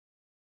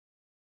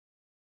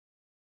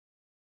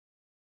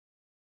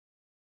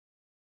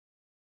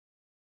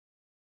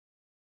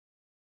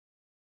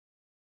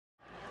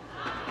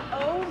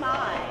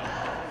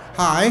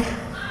Hi.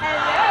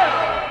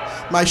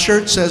 Hello. My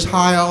shirt says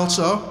hi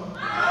also.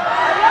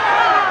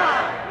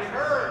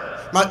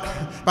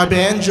 My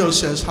banjo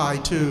says hi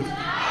too.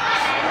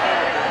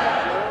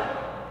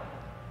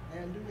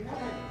 And do we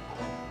have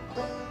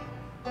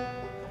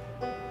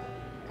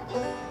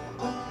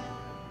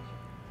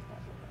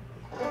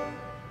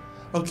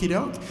it? Okie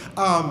doke.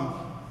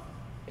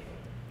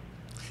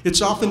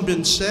 It's often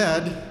been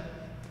said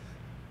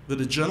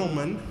that a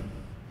gentleman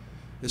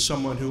is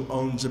someone who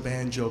owns a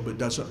banjo but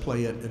doesn't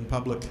play it in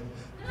public.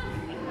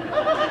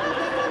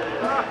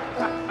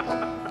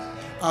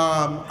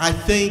 I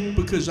think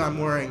because I'm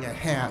wearing a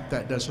hat,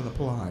 that doesn't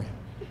apply.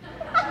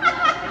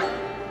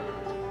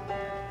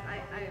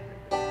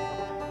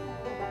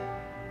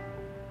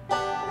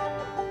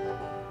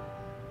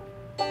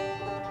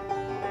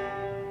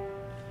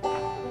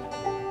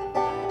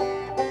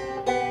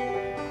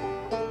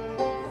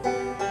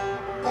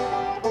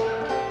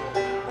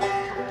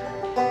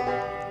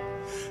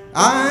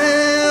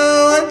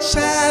 I once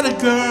had a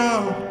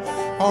girl,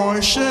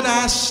 or should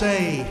I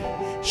say,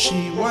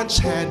 she once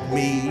had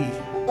me.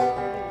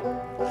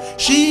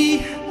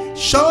 She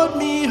showed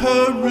me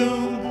her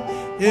room,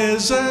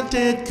 isn't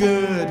it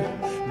good,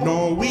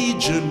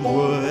 Norwegian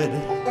wood.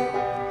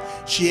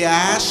 She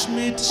asked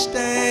me to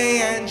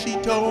stay and she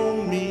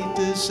told me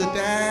to sit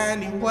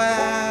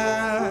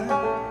anywhere.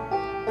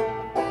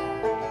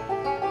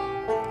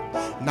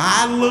 And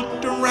I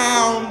looked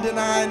around and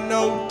I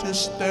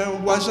noticed there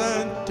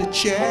wasn't a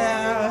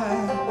chair.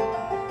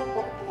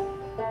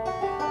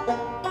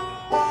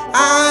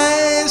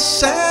 I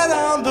sat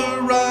on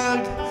the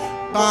rug,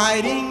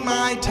 biding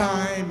my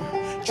time,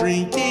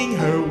 drinking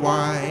her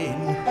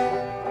wine.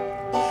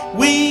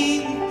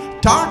 We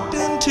talked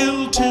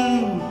until 2,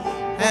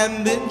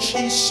 and then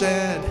she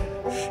said,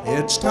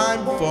 it's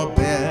time for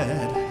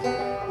bed.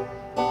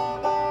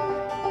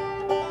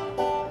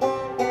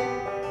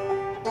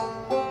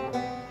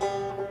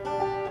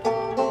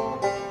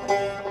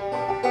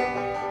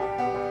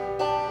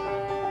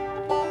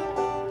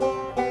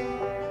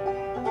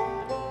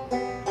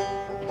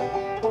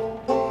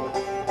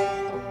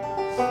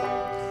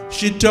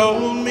 She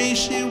told me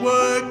she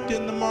worked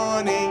in the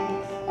morning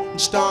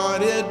and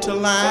started to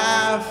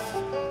laugh.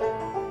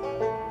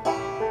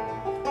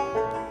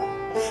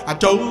 I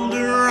told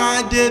her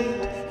I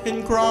didn't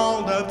and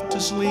crawled up to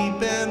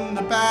sleep in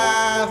the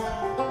bath.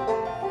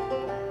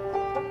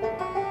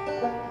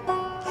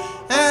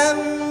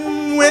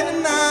 And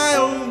when I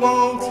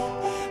awoke,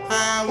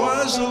 I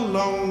was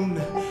alone.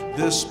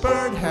 This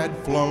bird had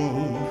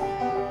flown.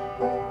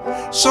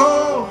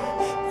 So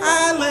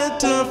I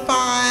lit a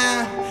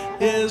fire.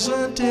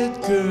 Isn't it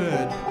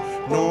good,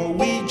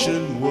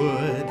 Norwegian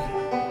wood?